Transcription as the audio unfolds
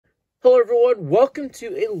Hello everyone, welcome to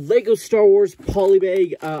a LEGO Star Wars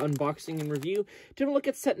polybag unboxing and review. Taking a look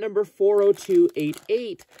at set number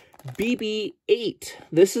 40288, BB-8.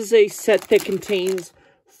 This is a set that contains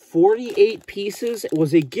 48 pieces. It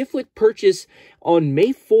was a gift with purchase on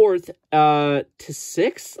May 4th to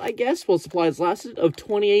 6th, I guess, while supplies lasted, of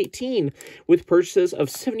 2018, with purchases of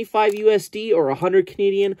 75 USD or 100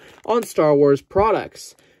 Canadian on Star Wars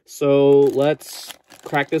products. So let's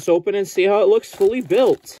crack this open and see how it looks fully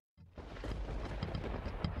built.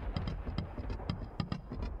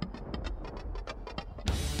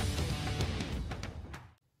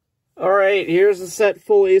 Alright, here's the set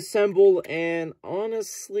fully assembled, and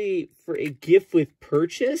honestly, for a gift with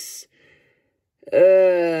purchase,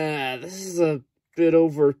 this is a bit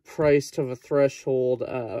overpriced of a threshold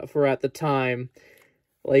for at the time.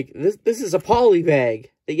 Like, this is a poly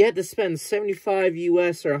bag that you had to spend 75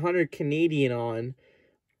 US or 100 Canadian on,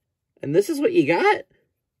 and this is what you got?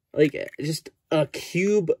 Like, just a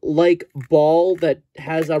cube-like ball that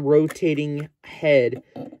has a rotating head,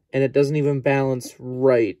 and it doesn't even balance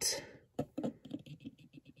right.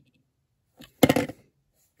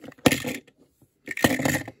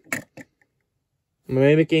 Am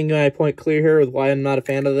I making my point clear here with why I'm not a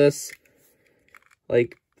fan of this?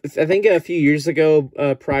 Like, I think a few years ago,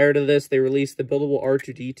 prior to this, they released the buildable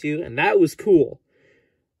R2-D2, and that was cool.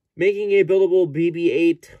 Making a buildable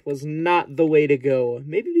BB-8 was not the way to go.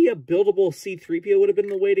 Maybe a buildable C-3PO would have been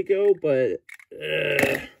the way to go, but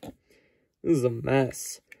this is a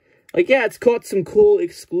mess. Like, yeah, it's got some cool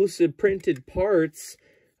exclusive printed parts.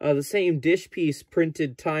 The same dish piece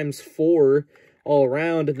printed ×4 all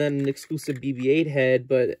around, and then an exclusive BB-8 head,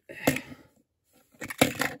 but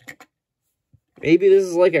maybe this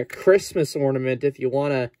is like a Christmas ornament if you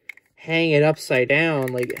want to hang it upside down.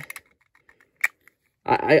 Like,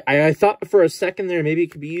 I thought for a second there maybe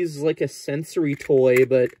it could be used as like a sensory toy,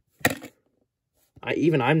 but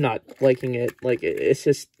I'm not liking it. Like, it's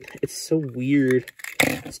so weird.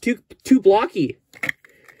 It's too blocky.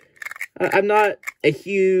 I'm not a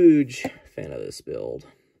huge fan of this build.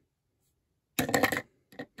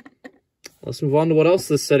 Let's move on to what else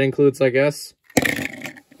this set includes, I guess.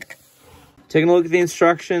 Taking a look at the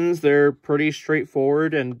instructions, they're pretty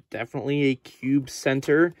straightforward and definitely a cube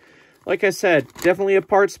center. Like I said, definitely a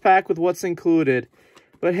parts pack with what's included.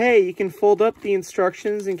 But hey, you can fold up the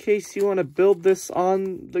instructions in case you want to build this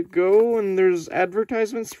on the go, and there's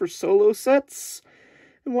advertisements for solo sets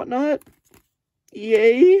and whatnot.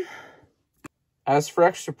 Yay! As for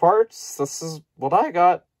extra parts, this is what I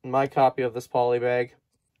got in my copy of this poly bag.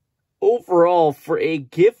 Overall, for a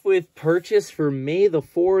gift with purchase for May the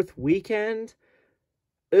 4th weekend,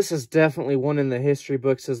 this is definitely one in the history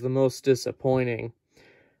books as the most disappointing.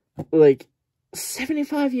 Like,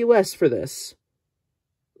 75 US for this.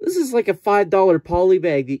 This is like a $5 poly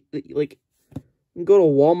bag that like, you can go to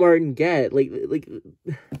Walmart and get. Like,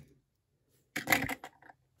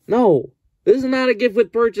 no. This is not a gift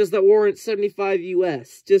with purchase that warrants 75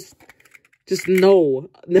 US. Just no.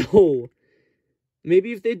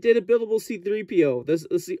 Maybe if they did a buildable C-3PO,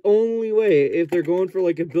 that's the only way, if they're going for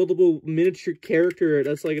like a buildable miniature character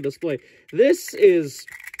that's like a display. This is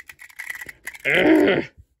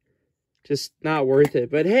just not worth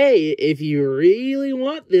it. But hey, if you really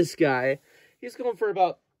want this guy, he's going for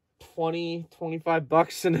about 20-25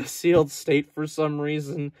 bucks in a sealed state for some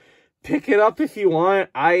reason. Pick it up if you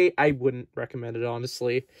want. I wouldn't recommend it,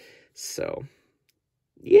 honestly. So,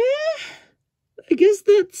 yeah. I guess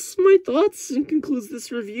that's my thoughts and concludes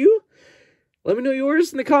this review. Let me know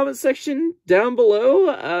yours in the comment section down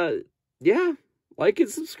below. Yeah, like and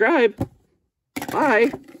subscribe.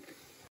 Bye.